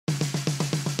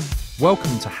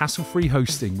Welcome to Hassle-Free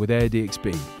Hosting with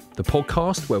AirDXB, the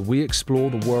podcast where we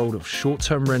explore the world of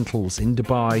short-term rentals in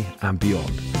Dubai and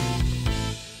beyond.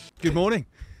 Good morning.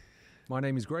 My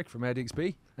name is Greg from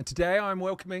AirDXB, and today I'm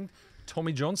welcoming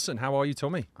Tommy Johnson. How are you,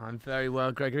 Tommy? I'm very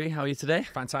well, Gregory. How are you today?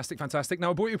 Fantastic, fantastic. Now,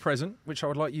 I brought you a present, which I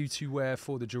would like you to wear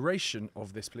for the duration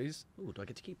of this, please. Oh, do I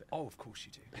get to keep it? Oh, of course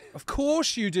you do. Of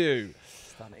course you do.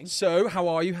 Stunning. So, how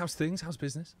are you? How's things? How's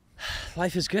business?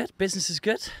 Life is good. Business is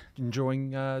good.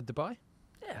 Enjoying Dubai?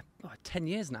 Yeah, 10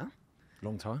 years now.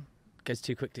 Long time. Goes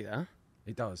too quickly, though.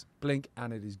 It does. Blink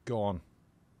and it is gone.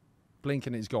 Blink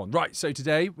and it is gone. Right, so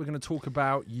today we're going to talk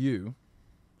about you,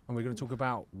 and we're going to talk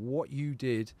about what you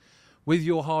did with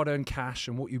your hard-earned cash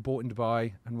and what you bought in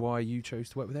Dubai and why you chose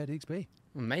to work with AirDXB.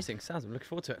 Amazing. Sounds. I'm looking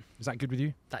forward to it. Is that good with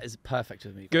you? That is perfect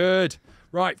with me. Good.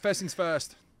 Right, first things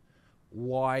first.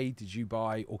 Why did you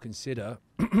buy or consider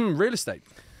real estate?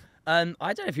 I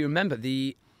don't know if you remember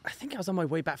I think I was on my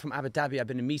way back from Abu Dhabi. I've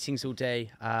been in meetings all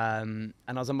day, and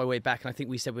I was on my way back, and I think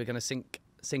we said we were going to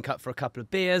sync up for a couple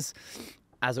of beers,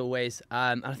 as always.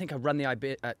 And I think I run the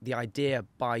idea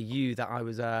by you that I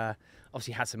was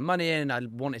obviously had some money in. I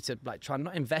wanted to try and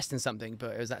not invest in something,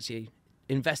 but it was actually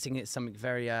investing in something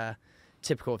very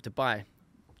typical of Dubai.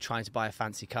 Trying to buy a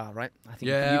fancy car, right? I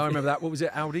think I remember that. What was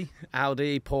it? Audi,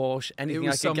 Porsche, anything it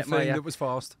was I could get my that was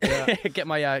fast. Yeah. get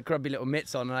my grubby little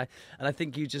mitts on, and I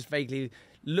think you just vaguely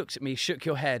looked at me, shook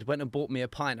your head, went and bought me a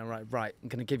pint. And I'm right, I'm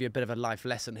going to give you a bit of a life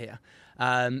lesson here.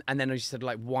 And then you said,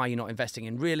 why are you not investing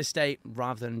in real estate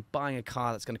rather than buying a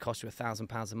car that's going to cost you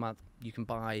 £1,000 a month? You can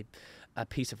buy a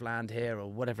piece of land here or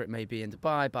whatever it may be in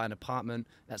Dubai, buy an apartment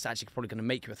that's actually probably going to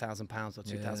make you £1,000 or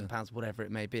 £2,000, whatever it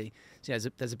may be. So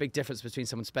there's a big difference between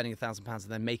someone spending £1,000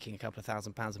 and then making a couple of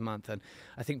 £1,000 a month. And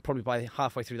I think probably by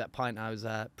halfway through that pint, I was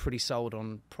pretty sold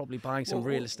on probably buying some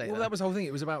real estate. Well, that was the whole thing.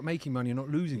 It was about making money and not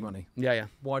losing money. Yeah.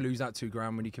 Why Why lose that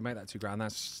 £2,000 when you can make that £2,000?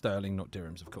 That's sterling, not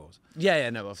dirhams, of course. Yeah,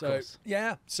 no, of course.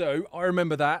 Yeah, so I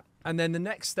remember that. And then the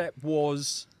next step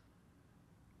was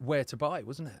where to buy,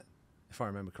 wasn't it? If I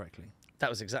remember correctly. That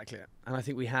was exactly it. And I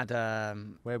think we had...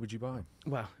 where would you buy?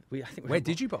 Well, where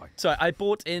did you buy? So I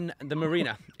bought in the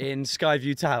marina in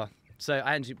Skyview Tower. So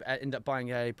I ended up buying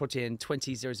a property in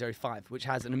 20005, which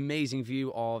has an amazing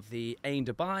view of the Ain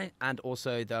Dubai and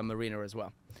also the marina as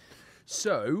well.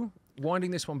 So,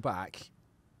 winding this one back,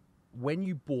 when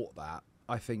you bought that,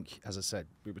 I think, as I said,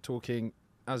 we were talking,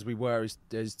 as we were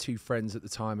as two friends at the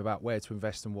time, about where to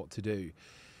invest and what to do.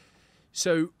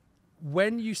 So,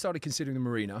 when you started considering the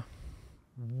marina,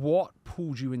 what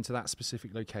pulled you into that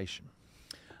specific location?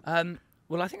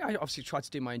 Well, I think I obviously tried to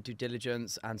do my own due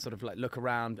diligence and sort of look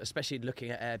around, especially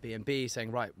looking at Airbnb, saying,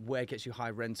 right, where gets you high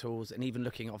rentals, and even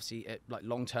looking obviously at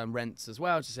long-term rents as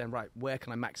well, just saying, right, where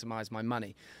can I maximize my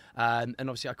money? And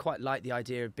obviously I quite like the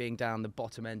idea of being down the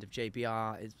bottom end of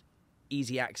JBR. It's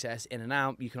easy access in and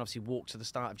out. You can obviously walk to the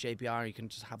start of JBR, you can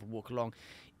just have a walk along.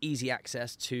 Easy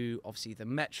access to obviously the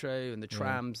metro and the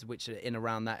trams, which are in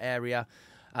around that area.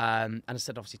 And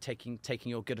instead, obviously, taking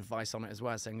your good advice on it as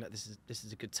well, saying that this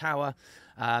is a good tower.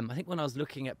 I think when I was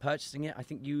looking at purchasing it, I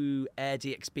think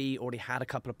AirDXB already had a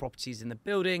couple of properties in the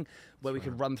building where we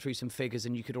could run through some figures,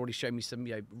 and you could already show me some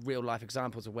real life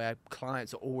examples of where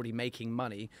clients are already making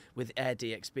money with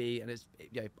AirDXB. And it's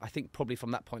I think probably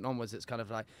from that point onwards, it's kind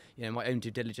of my own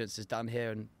due diligence is done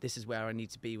here, and this is where I need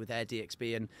to be with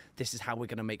AirDXB, and this is how we're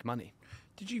going to make money.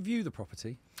 Did you view the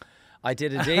property? I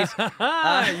did indeed.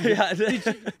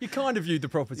 You kind of viewed the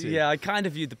property. Yeah, I kind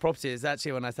of viewed the property. It's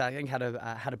actually when I think had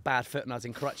a bad foot and I was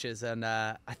in crutches, and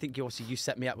I think you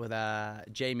set me up with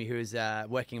Jamie, who was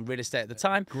working in real estate at the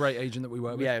time. Great agent that we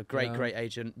work with. Yeah, great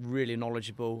agent, really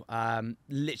knowledgeable.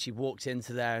 Literally walked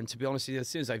into there, and to be honest with you, as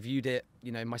soon as I viewed it,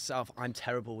 myself, I'm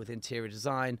terrible with interior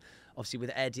design. Obviously,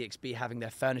 with AirDXB having their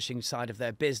furnishing side of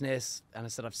their business, and I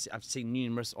said I've seen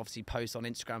numerous obviously posts on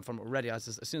Instagram from it already.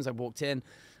 As soon as I walked in,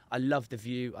 I loved the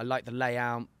view. I liked the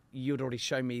layout. You'd already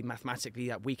shown me mathematically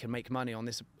that we can make money on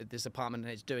this apartment,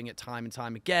 and it's doing it time and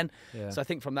time again. Yeah. So I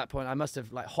think from that point, I must have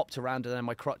hopped around and then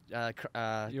my crutches,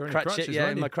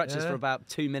 in my crutches for about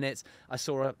 2 minutes. I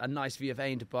saw a nice view of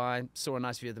Ain Dubai, saw a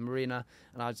nice view of the marina,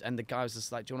 and the guy was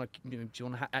just like, "Do you want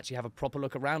to actually have a proper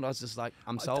look around?" I was just like,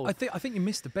 "I'm sold." I think you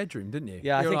missed the bedroom, didn't you?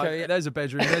 Yeah, I think there's a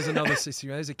bedroom, there's another sitting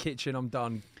room, there's a kitchen. I'm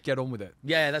done. Get on with it.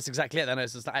 Yeah, that's exactly it. Then it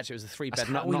was just, actually it was a 3-bed. That's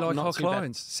how we like our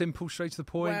clients. Simple, straight to the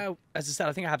point. Well, as I said,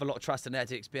 I think I have a lot of trust in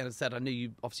AirDXB. And as I said, I knew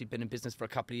you've obviously been in business for a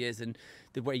couple of years, and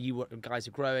the way you guys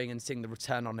are growing and seeing the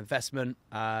return on investment.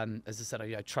 As I said,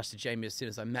 I trusted Jamie as soon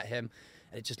as I met him.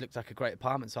 It just looked like a great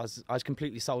apartment, so I was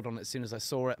completely sold on it as soon as I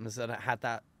saw it, and as I said, I had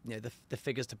that the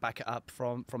figures to back it up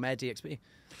from AirDXB.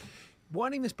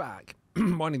 Winding this back,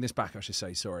 I should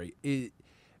say. Sorry.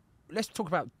 let's talk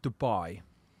about Dubai.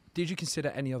 Did you consider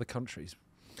any other countries?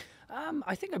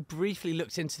 I think I briefly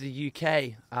looked into the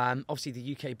UK. Obviously,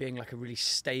 the UK being like a really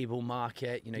stable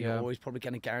market, you know, you're always probably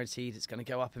going to guaranteed it's going to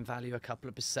go up in value a couple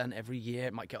of % every year.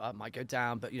 It might go up, might go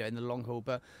down, but, you know, in the long haul.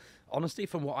 But honestly,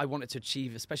 from what I wanted to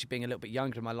achieve, especially being a little bit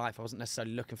younger in my life, I wasn't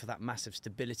necessarily looking for that massive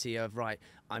stability of, right,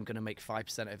 I'm going to make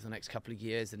 5% over the next couple of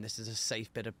years and this is a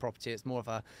safe bit of property. It's more of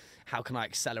a, how can I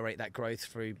accelerate that growth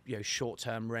through, you know,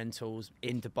 short-term rentals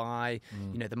in Dubai?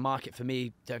 You know, the market for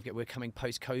me, don't forget, we're coming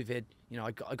post-COVID. You know,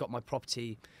 I got my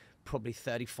property probably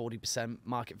 30-40%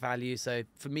 market value. So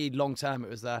for me, long-term,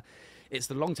 it's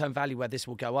the long-term value where this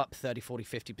will go up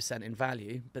 30-40-50% in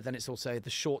value, but then it's also the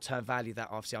short-term value that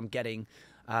obviously I'm getting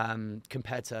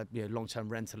compared to, you know, long-term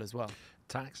rental as well.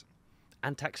 Tax.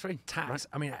 And tax-free. Tax. Right?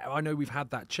 I mean, I know we've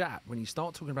had that chat. When you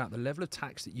start talking about the level of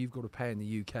tax that you've got to pay in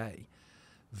the UK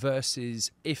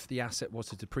versus if the asset was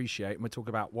to depreciate, and we'll talk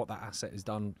about what that asset has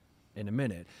done in a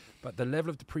minute, but the level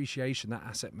of depreciation that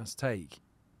asset must take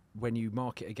when you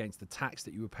mark it against the tax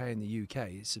that you would pay in the UK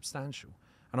is substantial.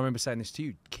 And I remember saying this to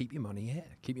you, keep your money here,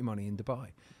 keep your money in Dubai.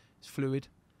 It's fluid,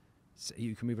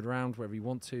 you can move it around wherever you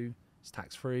want to, it's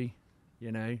tax-free,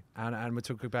 you know, and we'll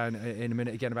talk about in a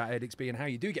minute again about AirDXB and how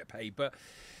you do get paid. But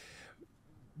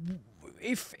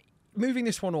if moving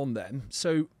this one on then,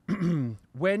 so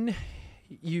when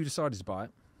you decided to buy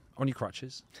it on your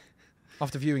crutches,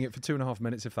 after viewing it for 2.5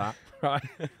 minutes, if that, right?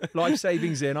 Life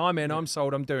savings I'm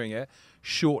sold, I'm doing it.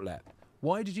 Short let.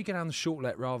 Why did you get down the short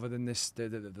let rather than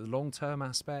the long-term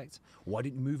aspect? Why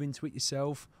didn't you move into it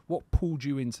yourself? What pulled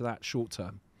you into that short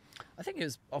term? I think it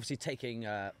was obviously taking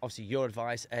obviously your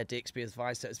advice, AirDXB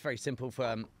advice. So it's very simple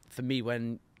for me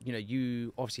when, you know,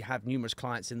 you obviously have numerous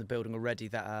clients in the building already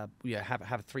that you know,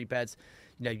 have 3 beds.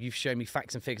 You know, you've shown me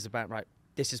facts and figures about, right,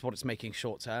 this is what it's making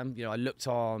short term. You know, I looked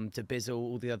on to Bizzle,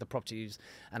 all the other properties,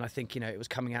 and I think, you know, it was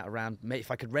coming out around,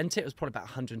 if I could rent it, it was probably about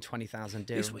 120,000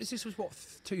 dirhams. This was what,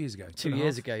 2 years ago? 2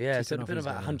 years ago, yeah. So it would have been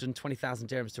about 120,000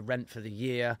 dirhams to rent for the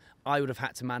year. I would have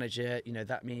had to manage it. You know,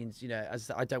 that means, you know,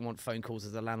 as I don't want phone calls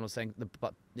as a landlord saying,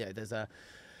 but, you know,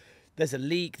 there's a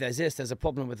leak, there's this, there's a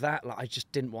problem with that. Like, I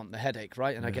just didn't want the headache,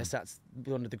 right? And I guess that's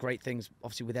one of the great things,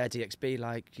 obviously, with AirDXB.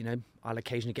 Like, you know, I'll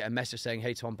occasionally get a message saying,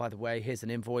 hey, Tom, by the way, here's an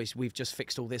invoice. We've just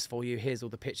fixed all this for you. Here's all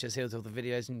the pictures. Here's all the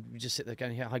videos. And you just sit there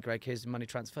going, hi, Greg, here's the money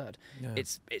transferred. Yeah.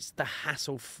 It's the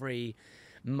hassle-free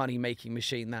money-making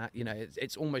machine that, you know,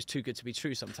 it's almost too good to be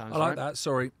true sometimes. I like that.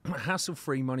 Sorry.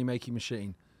 Hassle-free money-making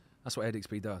machine. That's what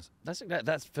AirDXB does.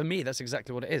 That's for me. That's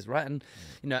exactly what it is, right? And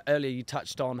you know, earlier you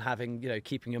touched on having, you know,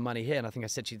 keeping your money here, and I think I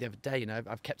said to you the other day, you know,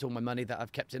 I've kept all my money that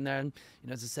I've kept in there, and you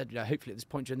know, as I said, you know, hopefully at this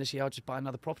point during this year, I'll just buy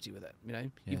another property with it. You know,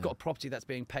 you've got a property that's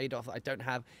being paid off that I don't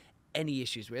have any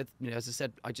issues with. You know, as I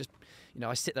said, I just, you know,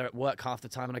 I sit there at work half the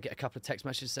time and I get a couple of text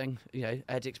messages saying, you know,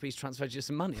 AirDXB's transferred you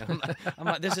some money. I'm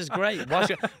like, this is great. Whilst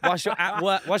you're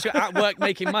at work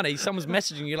making money, someone's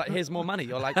messaging you like, here's more money.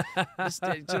 You're like,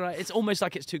 it's almost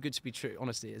like it's too good to be true.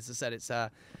 Honestly, as I said, it's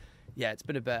just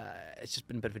been a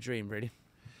bit of a dream, really.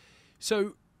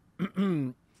 So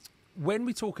when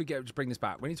we talk again, to bring this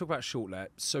back, when you talk about short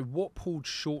let, so what pulled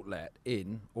short let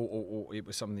in, or it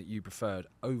was something that you preferred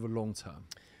over long term?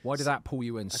 Why did that pull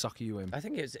you in, sucker you in? I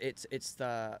think it's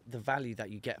the value that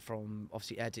you get from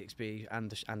obviously AirDXB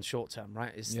and short term,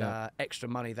 right? It's the extra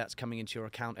money that's coming into your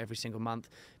account every single month,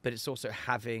 but it's also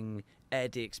having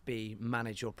AirDXB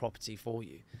manage your property for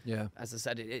you. Yeah. As I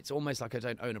said, it's almost like I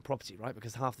don't own a property, right?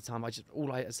 Because half the time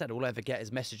all I ever get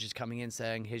is messages coming in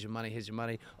saying, here's your money, here's your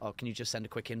money. Oh, can you just send a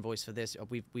quick invoice for this? Or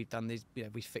we've done these, you know,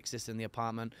 we fixed this in the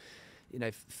apartment. You know,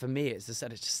 for me, it's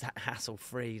just that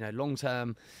hassle-free. You know,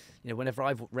 long-term, you know, whenever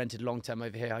I've rented long-term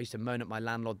over here, I used to moan at my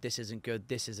landlord, this isn't good,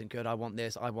 I want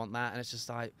this, I want that. And it's just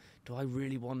like, do I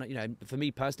really want to, you know, for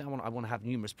me personally, I want to have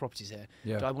numerous properties here.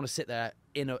 Yeah. Do I want to sit there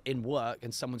in work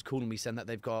and someone's calling me saying that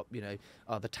they've got, you know,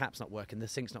 oh, the tap's not working, the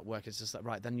sink's not working. It's just like,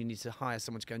 right, then you need to hire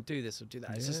someone to go and do this or do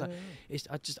that. It's just like,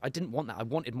 I didn't want that. I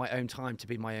wanted my own time to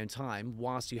be my own time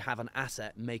whilst you have an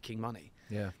asset making money.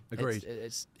 Yeah, agreed.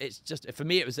 It's just, for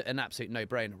me, it was an absolute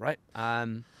no-brainer, right?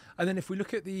 And then if we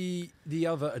look at the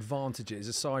other advantages,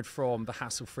 aside from the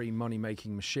hassle-free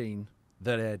money-making machine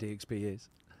that AirDXB is,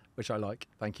 which I like,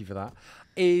 thank you for that,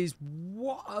 is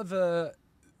what other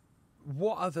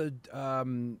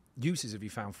uses have you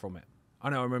found from it? I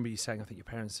remember you saying, I think your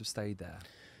parents have stayed there.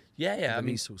 Yeah. I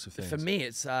mean, these sorts of things. For me,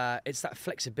 it's that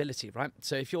flexibility, right?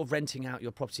 So if you're renting out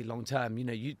your property long term, you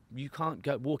know, you can't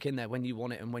walk in there when you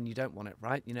want it and when you don't want it,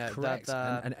 right? You know, correct.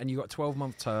 And you've got a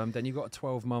 12-month term, then you've got a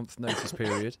 12-month notice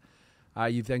period.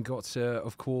 You've then got to,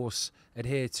 of course,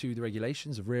 adhere to the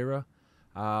regulations of RERA.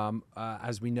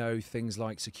 As we know, things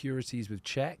like securities with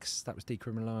checks, that was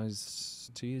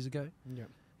decriminalised 2 years ago. Yeah.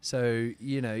 So,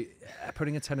 you know,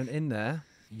 putting a tenant in there,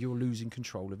 you're losing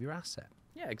control of your asset.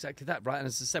 Yeah, exactly that, right? And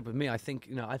as I said, with me, I think,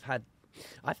 you know, I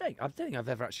don't think I've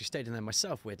ever actually stayed in there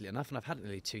myself, weirdly enough, and I've had it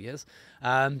nearly 2 years.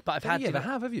 But I've had. You ever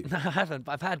have you? No, I haven't.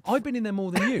 But I've been in there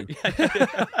more than you.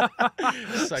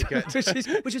 So good.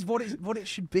 which is what it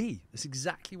should be. It's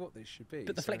exactly what this should be.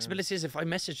 But the flexibility is, if I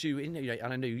message you,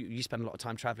 and I know you spend a lot of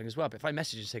time traveling as well. But if I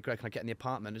message you and say, "Greg, can I get in the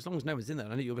apartment?" As long as no one's in there, I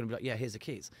know you're going to be like, "Yeah, here's the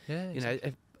keys." Yeah, exactly.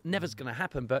 You know. Never's going to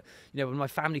happen, but you know, when my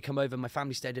family come over, my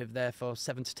family stayed over there for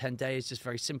 7 to 10 days, just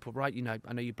very simple, right? You know,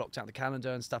 I know you blocked out the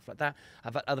calendar and stuff like that.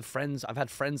 I've had friends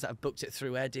that have booked it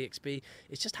through AirDXB.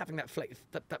 It's just having that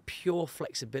pure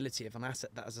flexibility of an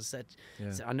asset that, as I said,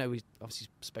 so I know we obviously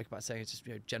spoke about saying it's just,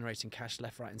 you know, generating cash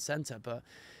left, right, and centre, but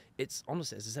it's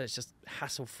honestly, as I said, it's just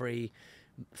hassle-free.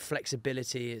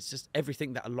 Flexibility, it's just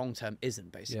everything that a long term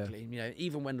isn't, basically. You know,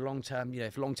 even when long term, you know,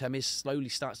 if long term is slowly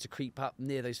starts to creep up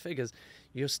near those figures,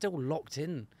 you're still locked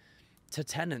in to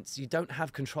tenants. You don't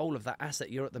have control of that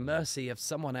asset. You're at the mercy of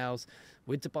someone else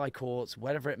with Dubai courts,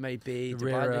 whatever it may be.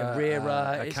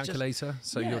 A calculator,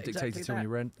 so you're dictated exactly to on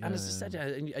your rent. And as I said,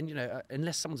 and you know,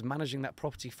 unless someone's managing that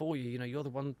property for you, you know, you're the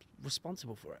one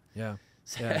responsible for it. Yeah.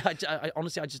 So Yeah. I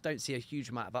honestly, I just don't see a huge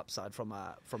amount of upside from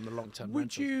the long term.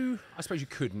 Would you? I suppose you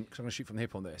couldn't, because I'm going to shoot from the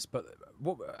hip on this. But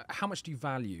how much do you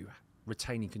value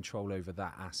retaining control over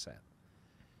that asset?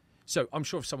 So I'm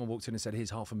sure if someone walked in and said,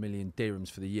 "Here's 500,000 dirhams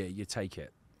for the year," you take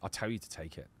it. I'll tell you to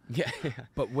take it. Yeah.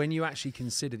 But when you actually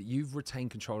consider that you've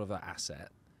retained control of that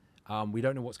asset, we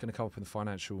don't know what's going to come up in the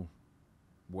financial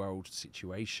world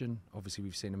situation. Obviously,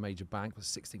 we've seen a major bank was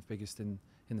 16th biggest in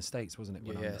the States, wasn't it?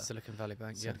 Yeah, Silicon Valley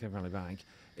Bank. Silicon Valley Bank.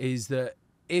 Is that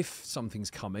if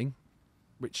something's coming,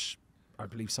 which I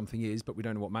believe something is, but we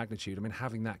don't know what magnitude. I mean,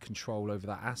 having that control over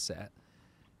that asset,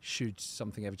 should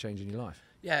something ever change in your life?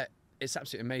 Yeah, it's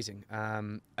absolutely amazing.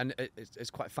 And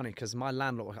it's quite funny because my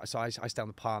landlord, so I stay on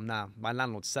the Palm now, my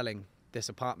landlord's selling this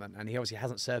apartment and he obviously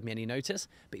hasn't served me any notice,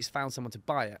 but he's found someone to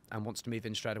buy it and wants to move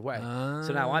in straight away.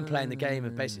 So now I'm playing the game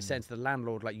of basically saying to the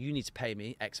landlord, like, you need to pay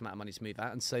me X amount of money to move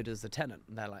out, and so does the tenant.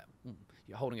 And they're like,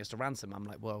 you're holding us to ransom. I'm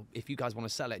like, well, if you guys want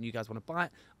to sell it and you guys want to buy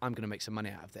it, I'm going to make some money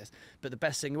out of this. But the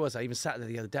best thing was, I even sat there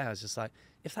the other day, I was just like,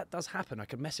 if that does happen, I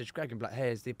could message Greg and be like,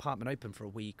 hey, is the apartment open for a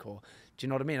week? Or do you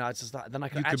know what I mean? I was just like, then I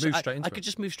could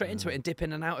just move straight into it and dip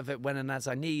in and out of it when and as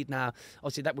I need. Now,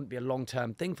 obviously that wouldn't be a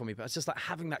long-term thing for me, but it's just like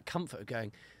having that comfort of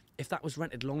going, if that was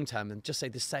rented long-term and just say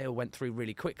the sale went through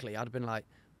really quickly, I'd have been like,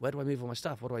 where do I move all my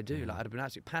stuff? What do I do? Like, I'd have been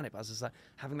absolutely panicked. But I was just like,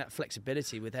 having that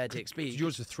flexibility with AirDXB.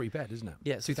 Yours is a 3-bed, isn't it?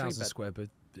 Yeah, it's 2,000 square, but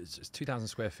it's 2,000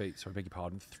 square feet. Sorry, I beg your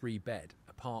pardon. 3-bed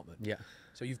apartment. Yeah.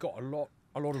 So you've got a lot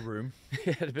of room.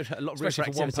 Yeah, a lot of room,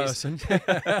 especially for one person.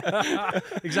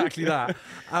 Exactly that.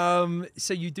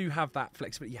 So you do have that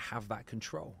flexibility. You have that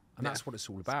control, and that's what it's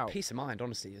all about. It's peace of mind,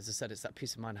 honestly. As I said, it's that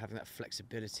peace of mind, having that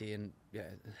flexibility, and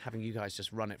having you guys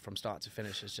just run it from start to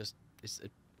finish. It's just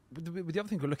With the other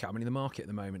thing we look at, I mean, the market at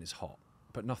the moment is hot,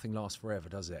 but nothing lasts forever,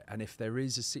 does it? And if there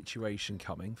is a situation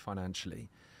coming financially,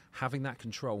 having that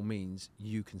control means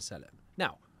you can sell it.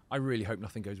 Now, I really hope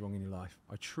nothing goes wrong in your life.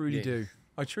 I truly do.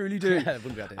 I truly do. Yeah, it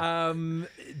wouldn't be ideal.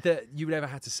 That you would ever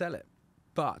have to sell it.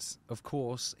 But, of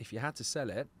course, if you had to sell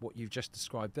it, what you've just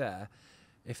described there,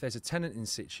 if there's a tenant in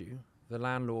situ, the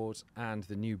landlord and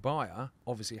the new buyer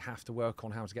obviously have to work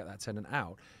on how to get that tenant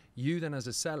out. You then, as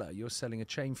a seller, you're selling a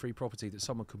chain-free property that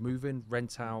someone could move in,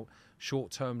 rent out,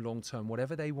 short-term, long-term,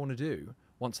 whatever they want to do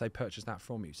once they purchase that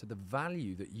from you. So the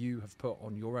value that you have put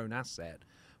on your own asset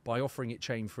by offering it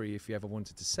chain-free if you ever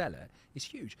wanted to sell it is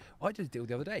huge. I did a deal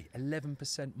the other day,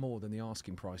 11% more than the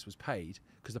asking price was paid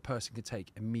because the person could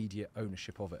take immediate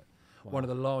ownership of it. Wow. One of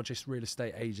the largest real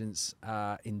estate agents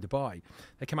in Dubai.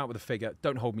 They came out with a figure,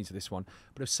 don't hold me to this one,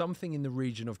 but of something in the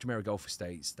region of Jumeirah Gulf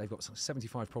Estates, they've got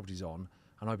 75 properties on,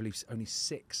 and I believe only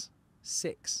six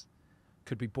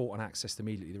could be bought and accessed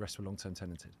immediately. The rest were long-term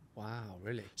tenanted. Wow,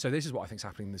 really? So this is what I think is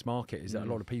happening in this market, is that a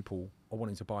lot of people are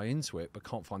wanting to buy into it, but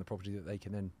can't find the property that they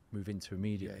can then move into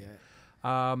immediately.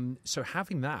 Yeah. So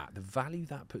having that, the value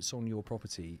that puts on your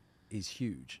property is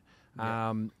huge.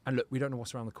 And look, we don't know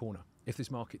what's around the corner. If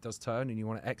this market does turn and you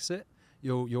want to exit,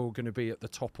 you're going to be at the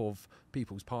top of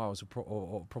people's piles of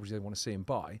properties they want to see and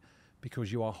buy,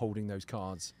 because you are holding those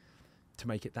cards to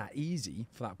make it that easy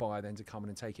for that buyer then to come in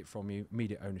and take it from you,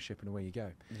 immediate ownership, and away you go.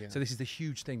 Yeah. So this is the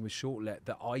huge thing with short let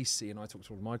that I see, and I talk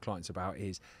to all of my clients about,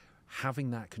 is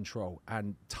having that control.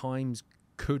 And times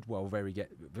could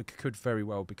very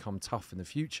well become tough in the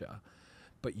future,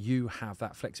 but you have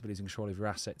that flexibility and control of your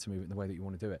asset to move it in the way that you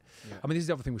want to do it. Yeah. I mean, this is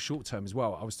the other thing with short term as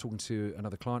well. I was talking to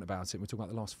another client about it, and we're talking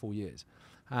about the last 4 years.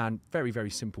 And very, very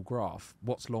simple graph.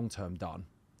 What's long term done?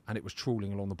 And it was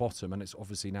trawling along the bottom, and it's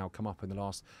obviously now come up in the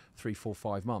last 3, 4,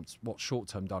 5 months. What's short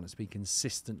term done? It's been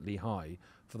consistently high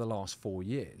for the last 4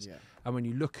 years. Yeah. And when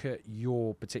you look at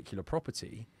your particular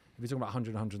property, if you're talking about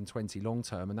 100, 120 long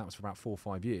term, and that was for about 4 or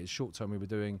 5 years, short term we were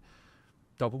doing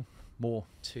double, more.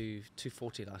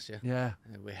 240 last year. Yeah.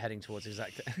 We're heading towards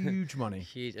exactly Huge money.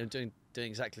 huge, and doing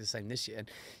exactly the same this year.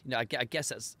 And I guess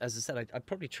that's, as I said, I'd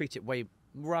probably treat it way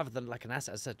rather than like an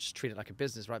asset. I said just treat it like a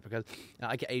business, right? Because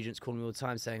I get agents calling me all the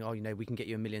time saying, "Oh, we can get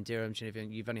you 1 million dirhams.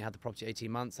 You've only had the property 18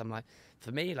 months." I'm like,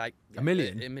 for me, like $1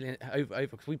 million, $1 million over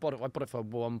because I bought it for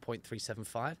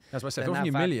 1.375. That's what I said. Offering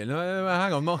you $1 million.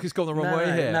 Hang on, Mark has gone the wrong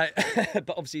way here. No,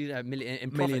 but obviously $1 million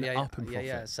in profit. Million up in profit.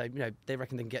 Yeah. So they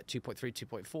reckon they can get 2.3,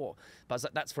 2.4. But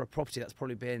that's for a property that's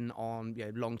probably been on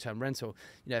long-term rental.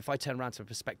 If I turn around to a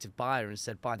prospective buyer and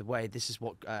said, by the way, this is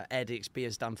what AirDXB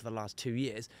has done for the last 2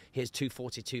 years. Here's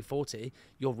 240, 240.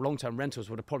 Your long-term rentals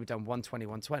would have probably done 120,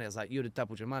 120. I was like, you'd have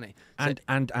doubled your money. So,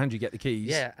 and you get the keys.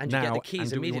 Yeah, and you get the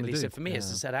keys and immediately. So for me, it's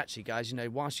just said, actually, guys,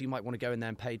 whilst you might want to go in there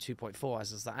and pay 2.4, I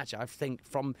was like, actually, I think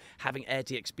from having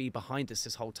AirDXB behind us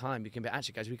this whole time, you can be,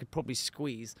 actually, guys, we could probably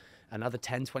squeeze another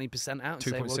 10, 20% out and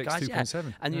say, well, guys,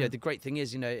 2.7. And the great thing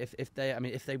is, if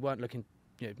they weren't looking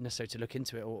necessarily to look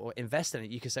into it or invest in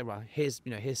it, you could say, well, here's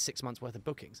 6 months worth of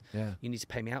bookings. Yeah. You need to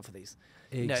pay me out for these.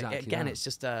 Exactly. Again, it's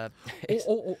just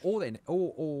or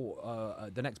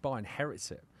the next buyer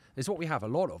inherits it. It's what we have a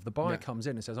lot of. The buyer comes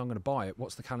in and says, I'm going to buy it.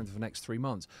 What's the calendar for the next 3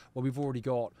 months? Well, we've already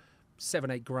got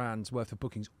 7-8 grand's worth of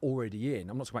bookings already in.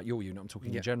 I'm not talking about your unit, I'm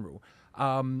talking in general.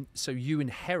 So you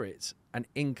inherit an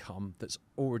income that's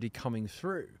already coming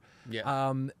through.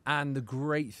 Yeah. And the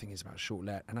great thing is about short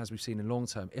let, and as we've seen in long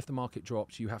term, if the market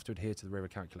drops, you have to adhere to the RERA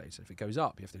calculator. If it goes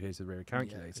up, you have to adhere to the RERA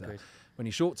calculator. When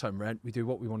you short term rent, we do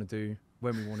what we want to do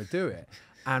when we want to do it.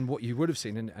 And what you would have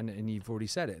seen, and you've already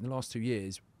said it, in the last 2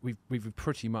 years, we've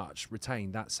pretty much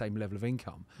retained that same level of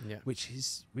income, which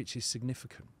is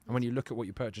significant. And when you look at what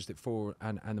you purchased it for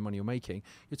and the money you're making,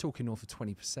 you're talking north of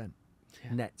 20%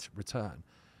 net return.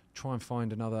 Try and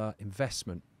find another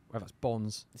investment, whether that's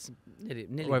bonds, it's nearly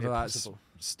whether that's impossible.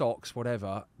 Stocks,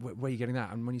 whatever. Where are you getting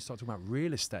that? And when you start talking about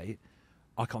real estate,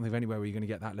 I can't think of anywhere where you're going to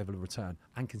get that level of return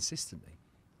and consistently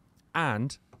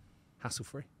and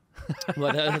hassle-free.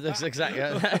 Well, that's exactly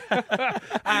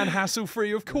and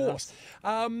hassle-free, of course.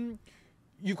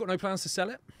 You've got no plans to sell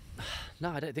it? No,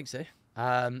 I don't think so.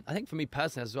 I think for me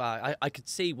personally as well, I could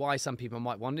see why some people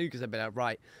might want to, because they'd be like,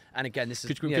 right. And again, this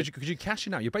is could you cash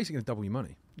in out? You're basically going to double your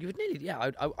money. You would nearly,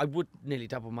 I would nearly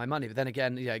double my money. But then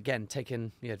again,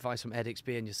 taking advice from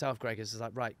AirDXB and yourself, Greg, is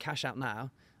like, right, cash out now.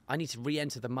 I need to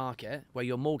re-enter the market where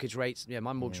your mortgage rates,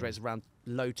 my mortgage rate is around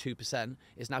low 2%.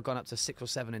 It's now gone up to 6 or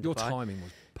 7 in Your Dubai. timing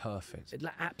was perfect.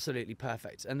 Absolutely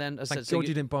perfect. And then, Thank God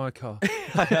you didn't buy a car.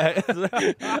 I'd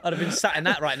have been sat in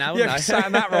that right now, wouldn't I? Sat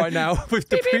in that right now with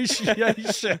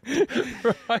depreciation.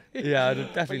 Right? Yeah, I'd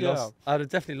have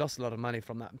definitely lost a lot of money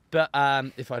from that. But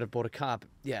if I'd have bought a car,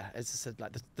 as I said,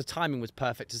 like the timing was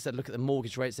perfect. As I said, look at the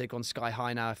mortgage rates; they've gone sky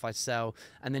high now. If I sell,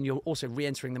 and then you're also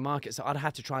re-entering the market, so I'd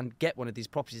have to try and get one of these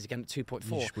properties again at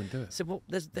 2.4. You just wouldn't do it. So well,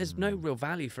 there's no real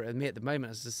value for it at me at the moment.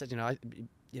 As I said,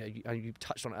 you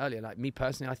touched on it earlier. Like me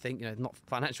personally, I think not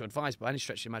financial advice by any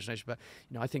stretch of the imagination, but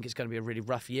I think it's going to be a really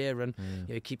rough year, and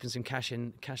keeping some cash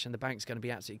in the bank is going to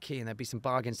be absolutely key. And there'll be some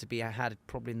bargains to be had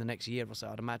probably in the next year or so,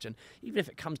 I'd imagine. Even if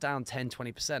it comes down 10,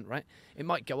 20%, right? It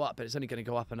might go up, but it's only going to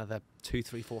go up another 2,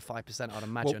 3, 4, 5%, I'd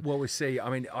imagine. Well, we'll see. I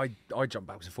mean, I jump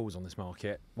backwards and forwards on this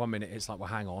market. 1 minute it's like, well,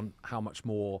 hang on, how much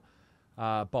more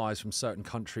buyers from certain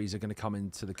countries are going to come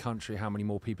into the country? How many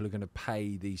more people are going to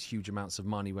pay these huge amounts of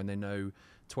money when they know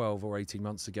 12 or 18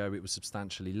 months ago it was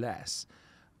substantially less?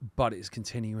 But it's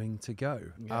continuing to go.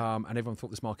 And everyone thought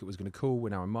this market was going to cool. We're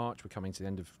now in March. We're coming to the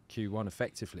end of Q1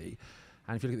 effectively.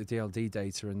 And if you look at the DLD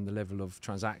data and the level of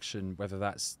transaction, whether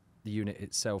that's the unit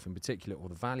itself in particular or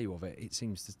the value of it, it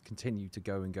seems to continue to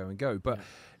go and go and go. But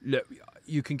look,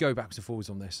 you can go backwards and forwards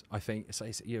on this. I think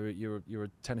you're a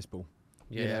tennis ball.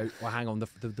 Well, hang on,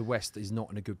 the West is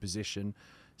not in a good position.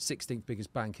 16th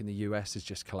biggest bank in the US has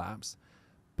just collapsed.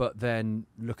 But then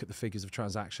look at the figures of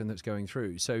transaction that's going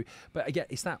through. So, but again,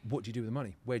 it's that, what do you do with the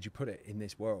money? Where do you put it in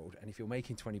this world? And if you're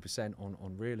making 20%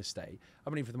 on real estate, I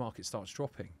mean, if the market starts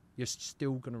dropping, you're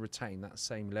still going to retain that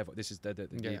same level. This is the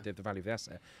value of the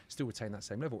asset. Still retain that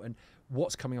same level. And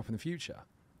what's coming up in the future?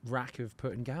 Rack have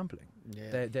put in gambling.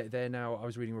 They're now, I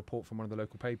was reading a report from one of the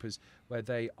local papers where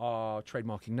they are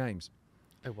trademarking names.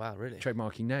 Oh wow, really?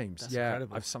 Trademarking names. That's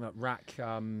incredible. I've summed up Rack.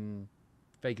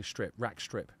 Vegas Strip, Rack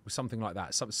Strip, or something like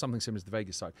that, something similar to the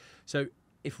Vegas side. So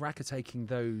if Rack are taking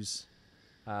those,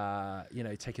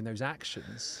 taking those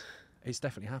actions, it's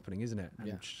definitely happening, isn't it? And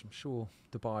Yeah. I'm sure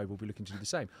Dubai will be looking to do the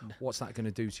same. What's that going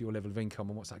to do to your level of income,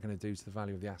 and what's that going to do to the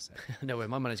value of the asset? I know where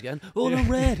my money's going. All on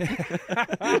red.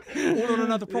 All on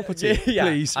another property, Yeah,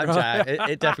 please. I'm right?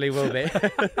 it definitely will be.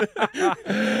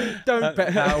 Don't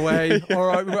bet that away. All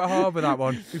right, we've got hard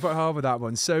with that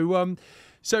one.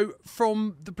 So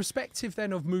from the perspective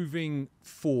then of moving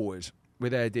forward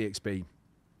with AirDXB,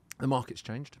 the market's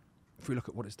changed. If we look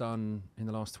at what it's done in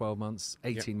the last 12 months,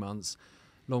 18 months,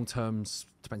 long terms,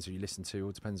 depends who you listen to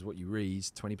or depends what you read,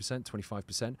 20%,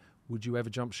 25%. Would you ever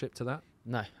jump ship to that?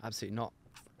 No, absolutely not.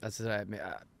 As I say,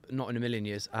 not in a million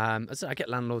years. As I say, I get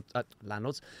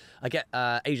landlords. I get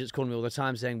agents calling me all the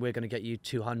time saying, we're going to get you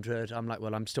 200. I'm like,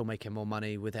 well, I'm still making more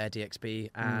money with AirDXB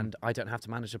and I don't have to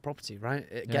manage the property, right?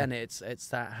 Again, it's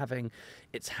that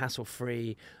it's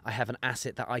hassle-free. I have an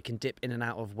asset that I can dip in and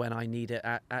out of when I need it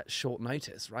at short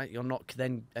notice, right? You're not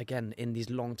then, again, in these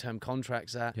long-term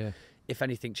contracts that if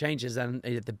anything changes, then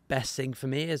the best thing for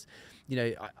me is,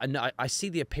 I see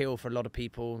the appeal for a lot of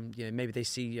people. Maybe they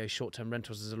see short-term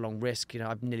rentals as a long risk.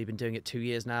 I've nearly been doing it 2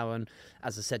 years now, and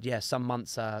as I said, some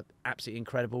months are absolutely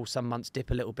incredible. Some months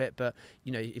dip a little bit, but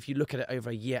if you look at it over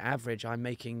a year average, I'm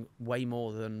making way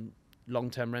more than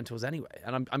long-term rentals anyway,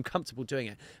 and I'm comfortable doing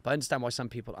it. But I understand why some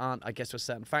people aren't, I guess, to a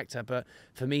certain factor. But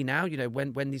for me now,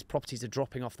 when these properties are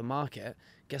dropping off the market,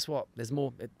 guess what? There's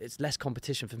more. It's less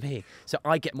competition for me, so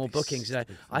I get more bookings.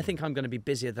 I think I'm going to be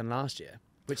busier than last year,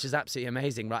 which is absolutely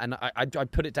amazing, right? And I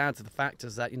put it down to the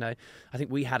factors that I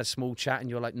think we had a small chat, and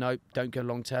you're like, no, don't go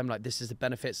long-term. Like, this is the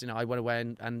benefits. I went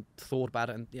away and thought about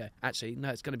it, and actually, no,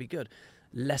 it's going to be good.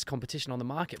 Less competition on the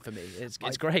market for me. It's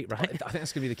great, right? I think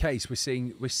that's going to be the case.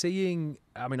 We're seeing.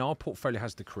 I mean, our portfolio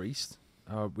has decreased.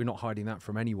 We're not hiding that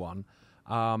from anyone,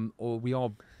 or we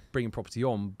are bringing property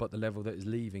on, but the level that is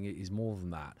leaving it is more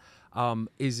than that.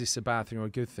 Is this a bad thing or a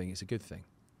good thing? It's a good thing,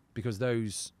 because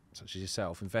those, such as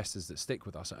yourself, investors that stick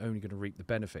with us are only going to reap the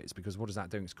benefits, because what is that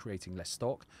doing? It's creating less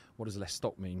stock. What does less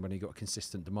stock mean when you've got a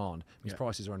consistent demand? Because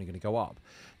prices are only going to go up.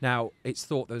 Now, it's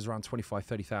thought there's around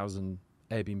 30,000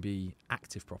 Airbnb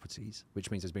active properties,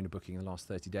 which means there's been a booking in the last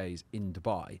 30 days in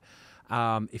Dubai.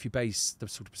 If you base the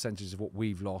sort of percentages of what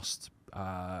we've lost,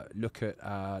 look at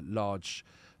large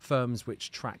firms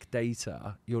which track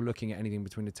data, you're looking at anything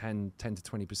between a 10 to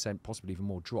 20%, possibly even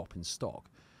more drop in stock.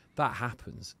 That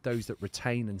happens. Those that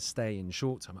retain and stay in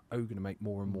short term are going to make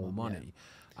more and more money.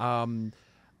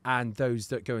 And those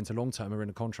that go into long term are in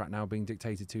a contract now being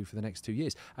dictated to for the next 2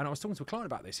 years. And I was talking to a client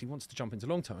about this. He wants to jump into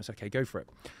long term. I said, okay, go for it.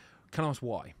 Can I ask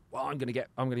why? Well, I'm going to get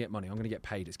money. I'm going to get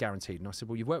paid. It's guaranteed. And I said,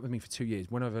 well, you've worked with me for 2 years.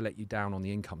 When have I let you down on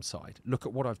the income side? Look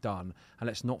at what I've done. And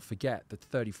let's not forget the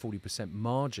 30-40%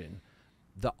 margin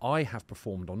that I have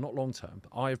performed on, not long term,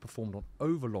 but I have performed on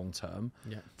over long term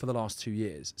for the last 2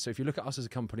 years. So if you look at us as a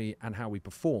company and how we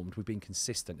performed, we've been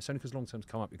consistent. It's only because long term's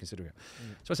come up, you're considering it.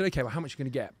 So I said, okay, well, how much are you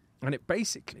going to get? And it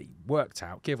basically worked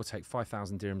out, give or take,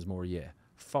 5,000 dirhams more a year.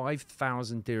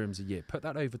 5,000 dirhams a year. Put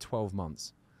that over 12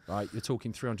 months. Right, you're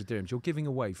talking 300 dirhams. You're giving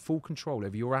away full control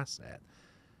over your asset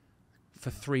for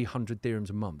 300 dirhams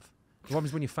a month. What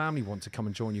happens when your family want to come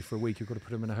and join you for a week? You've got to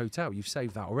put them in a hotel. You've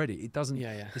saved that already. It doesn't.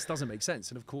 This doesn't make sense.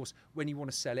 And of course, when you want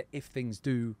to sell it, if things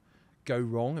do go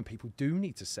wrong and people do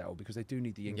need to sell because they do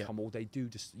need the income, or they do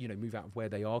just move out of where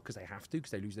they are because they have to,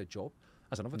 because they lose their job.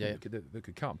 That's another thing that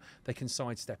could come. They can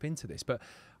sidestep into this, but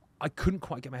I couldn't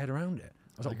quite get my head around it.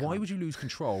 I was like, why would you lose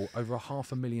control over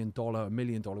 $500,000, $1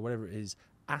 million, whatever it is,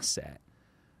 asset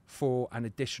for an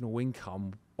additional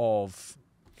income of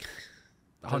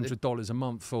 $100 a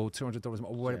month or $200 a month,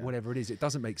 or whatever it is? It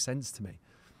doesn't make sense to me.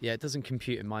 Yeah, it doesn't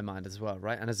compute in my mind as well,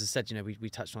 right? And as I said, we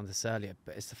touched on this earlier,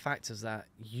 but it's the fact is that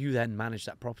you then manage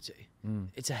that property.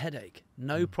 It's a headache.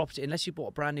 No property, unless you bought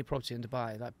a brand new property in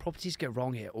Dubai, like properties go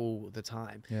wrong here all the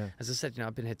time. Yeah. As I said,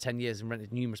 I've been here 10 years and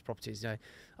rented numerous properties. I'd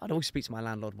always speak to my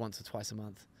landlord once or twice a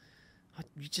month.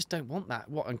 You just don't want that.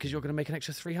 What? And because you're going to make an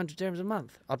extra 300 dirhams a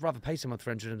month. I'd rather pay someone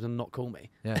 300 dirhams and not call me.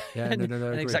 No. And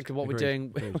agreed, exactly what we're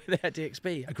doing with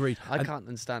AirDXB. Agreed. I can't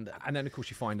understand it. And then, of course,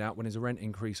 you find out when there's a rent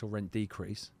increase or rent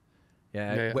decrease.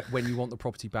 When you want the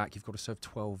property back, you've got to serve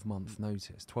 12-month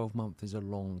notice. 12 months is a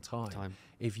long time.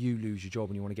 If you lose your job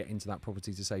and you want to get into that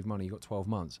property to save money, you've got 12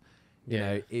 months.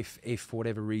 If for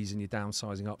whatever reason you're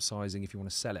downsizing, upsizing, if you want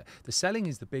to sell it. The selling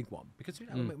is the big one, because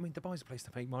I mean, Dubai's a place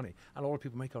to make money, and a lot of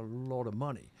people make a lot of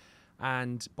money.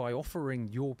 And by offering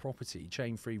your property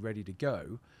chain-free, ready to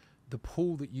go, the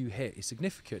pool that you hit is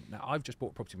significant. Now, I've just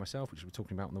bought a property myself, which we're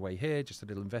talking about on the way here, just a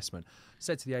little investment.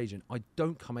 Said to the agent, I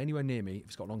don't come anywhere near me if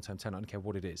it's got a long-term tenant. I don't care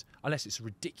what it is, unless it's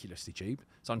ridiculously cheap.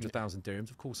 It's 100,000 dirhams.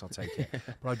 Of course, I'll take it.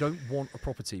 But I don't want a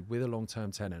property with a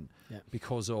long-term tenant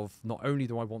because of not only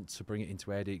do I want to bring it into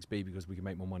AirDXB because we can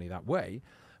make more money that way,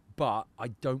 but I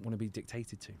don't want to be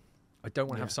dictated to. I don't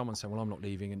want to have someone saying, well, I'm not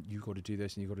leaving and you've got to do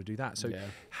this and you've got to do that. So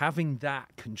having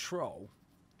that control,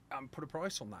 put a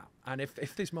price on that. And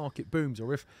if this market booms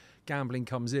or if gambling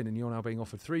comes in and you're now being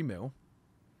offered 3 mil,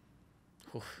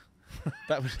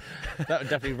 that would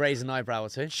definitely raise an eyebrow or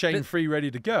two. Chain free,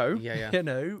 ready to go. Yeah. You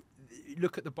know,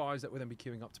 look at the buyers that will then be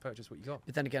queuing up to purchase what you got.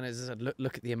 But then again, as I said,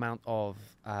 look at the amount of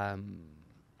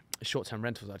short-term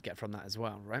rentals I'd get from that as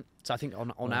well, right? So I think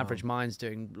on average, mine's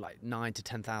doing like 9,000 to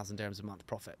 10,000 dirhams a month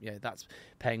profit. Yeah, that's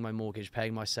paying my mortgage,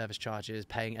 paying my service charges,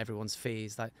 paying everyone's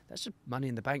fees. Like that's just money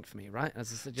in the bank for me, right?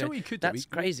 As I said, so what you could that's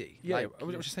crazy. Yeah, like, I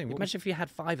was just saying. Imagine if you had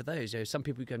 5 of those. You know, some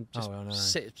people can just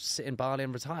sit in Bali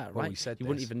and retire, right? Well, we said you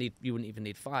wouldn't even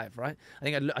need 5, right? I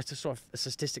think I just saw a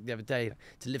statistic the other day.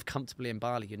 To live comfortably in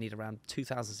Bali, you need around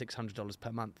 $2,600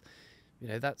 per month. You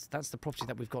know, that's the property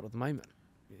that we've got at the moment.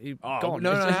 Gone.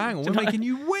 No, hang on. We're making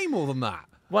you way more than that.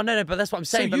 Well, no, but that's what I'm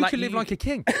saying. So but you could live like a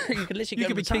king. You could literally you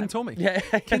could be King Tommy. Yeah,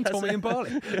 King Tommy in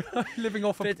Bali, living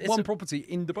off of one property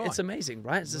in Dubai. It's amazing,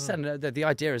 right? As I said, the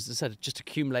idea is, as I said, just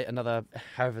accumulate another,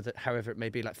 however it may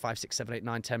be, like 5, 6, 7, 8,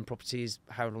 9, 10 properties.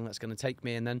 How long that's going to take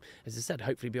me, and then, as I said,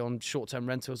 hopefully be on short-term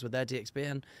rentals with AirDXB.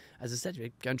 And as I said,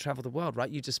 you go and travel the world, right?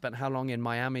 You just spent how long in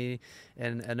Miami,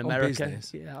 in America?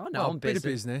 Business. Yeah, I know. On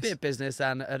business, bit of business,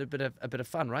 and a bit of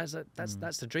fun, right? So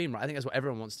that's the dream, right? I think that's what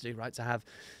everyone wants to do, right? To have,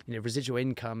 residual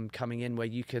income coming in where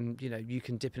you can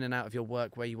dip in and out of your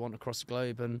work where you want across the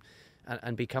globe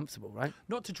and be comfortable, right?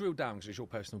 Not to drill down because it's your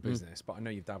personal business, but I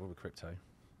know you've dabbled with crypto.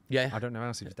 Yeah. I don't know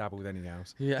else if you've dabbled with anything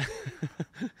else. Yeah.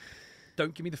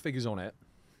 Don't give me the figures on it.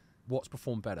 What's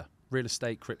performed better? Real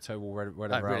estate, crypto, or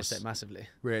whatever real else? estate, massively.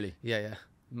 Really? Yeah.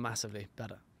 Massively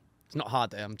better. It's not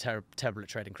hard though. I'm terrible at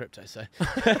trading crypto, so.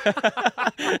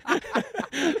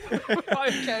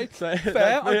 Okay,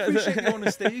 fair. I appreciate the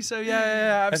honesty. So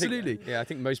yeah, absolutely. I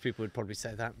think most people would probably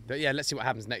say that. But yeah, let's see what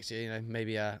happens next year.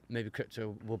 Maybe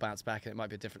crypto will bounce back and it might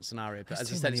be a different scenario. But as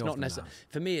I said, it's not necessary.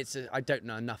 For me, I don't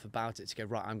know enough about it to go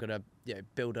right. I'm gonna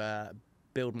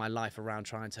build my life around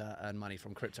trying to earn money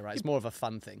from crypto. Right, it's more of a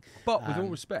fun thing. But with all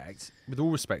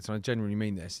respect, and I genuinely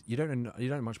mean this, you don't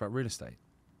know much about real estate.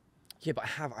 Yeah, but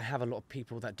I have a lot of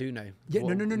people that do know. Yeah,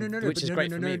 no. Which is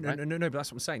great for me, right? No, but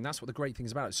that's what I'm saying. That's what the great thing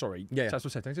is about it. Sorry. Yeah. That's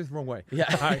what I said. Don't do it the wrong way.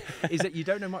 Yeah. Is that you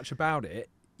don't know much about it.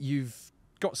 You've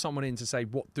got someone in to say,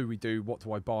 what do we do? What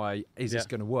do I buy? Is this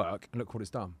going to work? And look what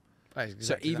it's done. Exactly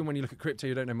so even when you look at crypto,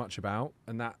 you don't know much about.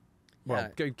 And that,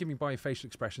 give me by your facial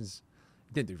expressions.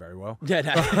 Didn't do very well. Yeah,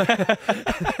 no.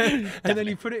 And then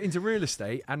you put it into real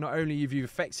estate, and not only have you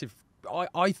effective.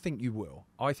 I think you will.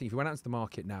 I think if you went out to the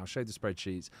market now, showed the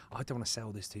spreadsheets, I don't want to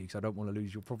sell this to you because I don't want to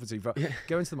lose your property, but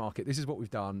go into the market. This is what we've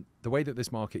done. The way that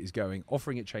this market is going,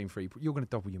 offering it chain free, you're going to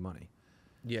double your money.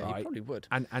 Yeah, right? You probably would.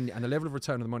 And the level of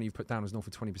return on the money you've put down is north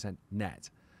of 20% net.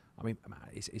 I mean,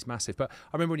 it's massive. But I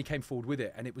remember when you came forward with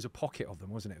it, and it was a pocket of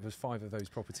them, wasn't it? There was 5 of those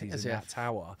properties in that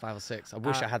tower. 5 or 6. I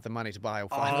wish I had the money to buy all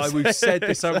 5 or 6. We've said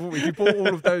this, haven't we? If you bought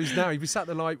all of those now, you'd be sat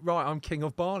there like, right, I'm king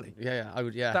of Bali. Yeah, I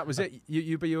would. Yeah, that was it.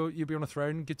 You'd be on a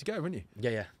throne, good to go, wouldn't you?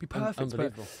 Yeah. Be perfect.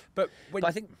 Unbelievable. But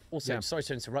I think also, sorry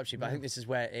to interrupt you, but I think this is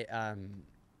where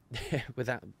it,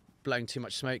 without blowing too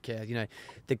much smoke here,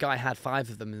 the guy had 5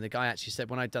 of them, and the guy actually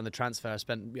said when I'd done the transfer,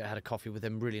 I had a coffee with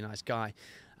him, really nice guy.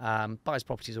 Buys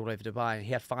properties all over Dubai, and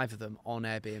he had 5 of them on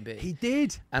Airbnb. He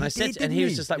did, and he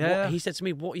was just like, what? He said to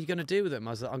me, "What are you going to do with them?"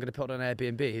 I was like, "I'm going to put it on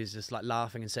Airbnb." He was just like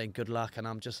laughing and saying, "Good luck," and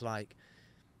I'm just like,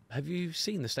 "Have you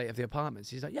seen the state of the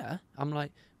apartments?" He's like, "Yeah." I'm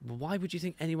like, well, "Why would you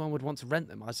think anyone would want to rent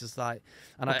them?" I was just like,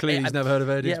 clearly he's never heard of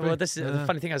AirDXB. Yeah, well, this is the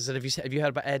funny thing. I said, "Have you heard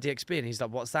about AirDXB?" And he's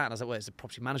like, "What's that?" And I was like, "Well, it's a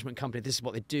property management company. This is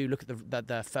what they do. Look at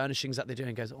the furnishings that they do." And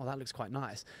he goes, "Oh, that looks quite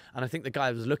nice." And I think the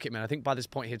guy was looking at me. And I think by this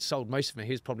point he had sold most of them.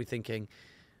 He was probably thinking,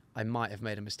 I might have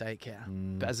made a mistake here.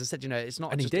 But as I said, it's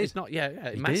not. And just, he did. It's not.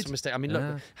 Yeah, massive mistake. I mean,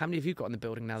 look, how many have you got in the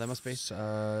building now? There must be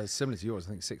similar to yours. I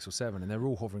think 6 or 7, and they're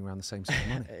all hovering around the same sort of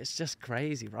money. It's just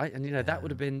crazy, right? And that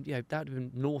would have been, that would have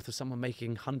been north of someone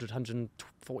making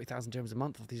 140,000 dirhams a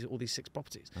month of all these 6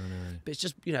 properties. I know. But it's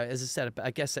just, as I said, but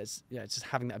I guess it's just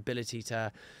having that ability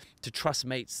to trust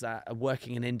mates that are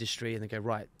working in industry, and they go,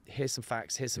 right, here's some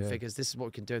facts, here's some figures, this is what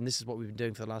we can do, and this is what we've been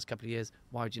doing for the last couple of years.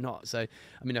 Why would you not? So,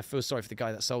 I mean, I feel sorry for the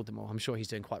guy that sold them all. I'm sure he's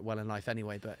doing quite well in life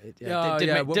anyway, but it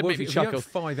did make me chuckle. If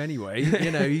 5 anyway,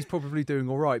 he's probably doing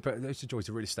all right. But that's the joy of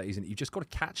real estate, isn't it? You've just got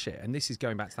to catch it. And this is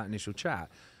going back to that initial chat.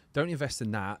 Don't invest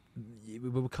in that. We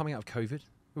were coming out of COVID.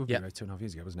 It would be 2.5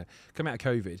 years ago, wasn't it? Coming out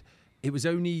of COVID, it was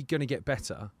only going to get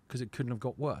better because it couldn't have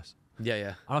got worse. Yeah.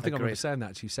 And I think I remember saying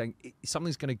that to you, saying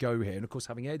something's going to go here. And of course,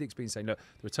 having AirDXB and saying, look,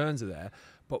 the returns are there.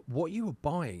 But what you were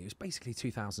buying is basically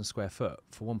 2,000 square foot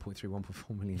for 1.3,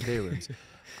 1.4 million dirhams.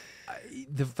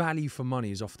 The value for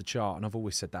money is off the chart. And I've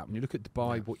always said that. When you look at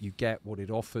Dubai, what you get, what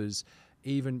it offers,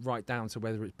 even right down to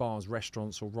whether it's bars,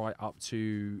 restaurants, or right up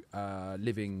to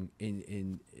living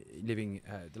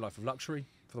the life of luxury,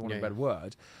 for the want of a better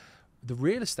word, the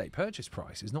real estate purchase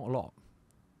price is not a lot.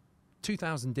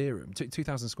 2,000 dirham,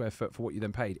 2,000 square foot for what you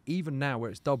then paid. Even now, where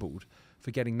it's doubled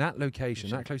for getting that location,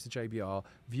 that close to JBR,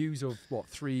 views of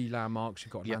 3 landmarks.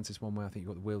 You've got Atlantis one way, I think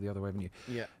you've got the Wheel the other way, haven't you?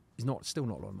 Yeah. It's still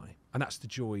not a lot of money. And that's the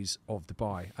joys of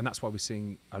Dubai. And that's why we're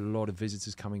seeing a lot of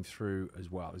visitors coming through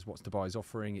as well, is what Dubai is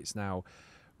offering. It's now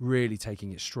really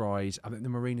taking its stride. I think the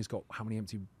marina's got how many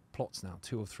empty plots now?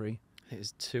 2 or 3?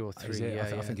 It's 2 or 3. I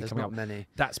think there's coming not up. many.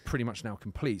 That's pretty much now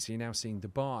complete. So you're now seeing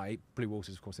Dubai, Blue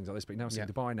Waters, of course, things like this, but you're now seeing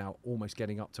Dubai now almost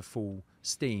getting up to full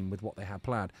steam with what they had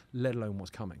planned, let alone what's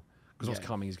coming. Because what's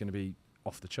coming is going to be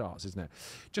off the charts, isn't it?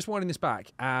 Just winding this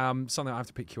back, something I have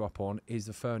to pick you up on is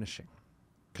the furnishing.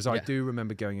 Because I do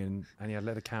remember going in and he had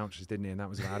leather couches, didn't he? And that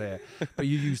was about it. But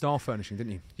you used our furnishing,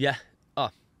 didn't you? Yeah. Oh,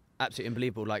 absolutely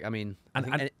unbelievable. Like, I mean,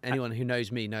 anyone who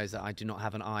knows me knows that I do not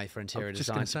have an eye for interior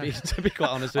design, to be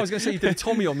quite honest. I was going to say, you did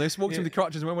Tommy on this, walked with the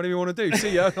crutches and went, whatever you want to do.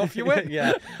 See ya, off you went.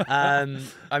 I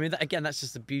mean, again, that's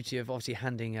just the beauty of obviously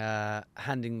handing the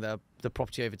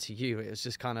property over to you. It was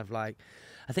just kind of like,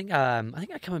 I think I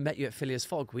come and met you at Phileas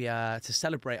Fogg. We to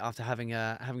celebrate after having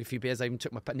a few beers. I even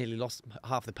nearly lost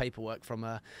half the paperwork from.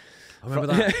 I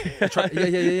remember that.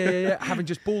 Yeah. Having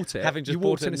just bought it. Having just you bought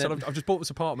walked it in and said, "I've just bought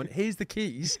this apartment. Here's the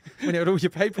keys." When you had all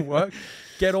your paperwork,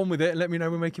 get on with it and let me know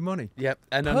we're making money. Yep.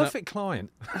 And perfect client.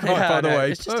 By the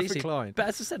way, perfect client. But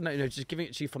as I said, just giving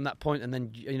it to you from that point, and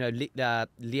then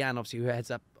Leanne, obviously, who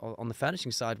heads up on the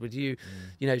furnishing side with you,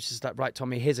 just like, right,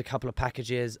 Tommy, here's a couple of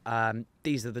packages.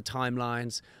 These are the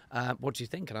timelines. What do you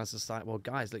think? And I was just like, well,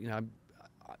 guys, look, I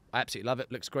absolutely love it.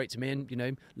 Looks great to me.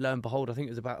 And, lo and behold, I think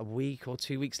it was about a week or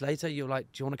 2 weeks later, you're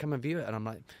like, do you want to come and view it? And I'm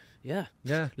like, yeah,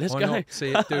 let's go. Not?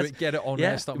 See it, do it, get it on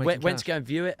there, start making went to go and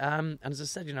view it. And as I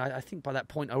said, I think by that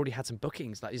point I already had some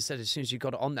bookings. Like you said, as soon as you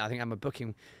got it on there, I think I'm a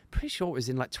booking. Pretty sure it was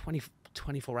in like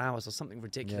 24 hours or something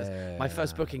ridiculous. My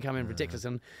first booking came in ridiculous,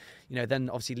 and then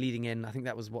obviously leading in, I think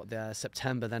that was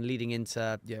September. Then leading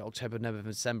into October, November,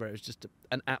 December, it was just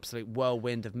an absolute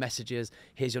whirlwind of messages.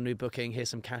 Here's your new booking. Here's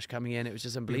some cash coming in. It was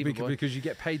just unbelievable. Because you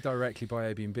get paid directly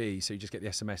by Airbnb, so you just get the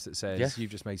SMS that says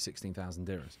you've just made 16,000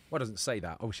 dirhams. Well, it doesn't say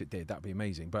that. I wish it did. That'd be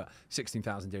amazing. But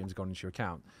 16,000 dirhams have gone into your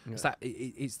account. Yeah.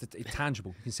 It's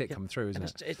tangible. You can see it coming through,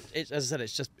 isn't it? As I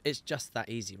said, it's just that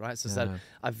easy, right? So I said,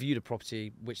 I viewed a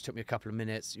property which took me a couple of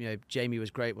minutes. Jamie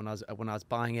was great when I was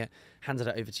buying it. Handed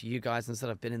it over to you guys, and said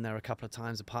I've been in there a couple of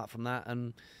times apart from that.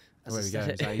 And there we go.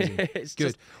 It's easy. It's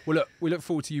good. Well, look, we look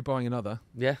forward to you buying another.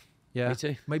 Yeah. Yeah, me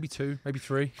too. Maybe 2, maybe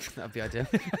 3. That'd be ideal.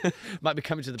 Might be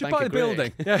coming to the Just bank. buy the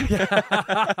building.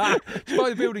 Just buy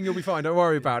the building, you'll be fine. Don't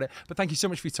worry about it. But thank you so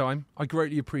much for your time. I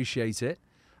greatly appreciate it.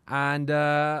 And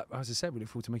as I said, we look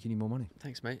forward to making you more money.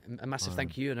 Thanks, mate. A massive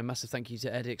thank you, and a massive thank you to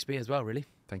AirDXB as well, really.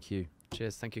 Thank you.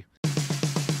 Cheers. Thank you.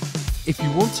 If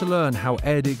you want to learn how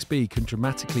AirDXB can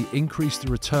dramatically increase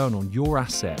the return on your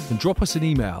asset, then drop us an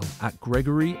email at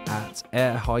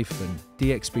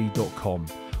gregory@air-dxb.com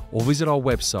or visit our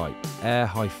website,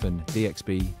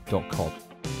 air-dxb.com.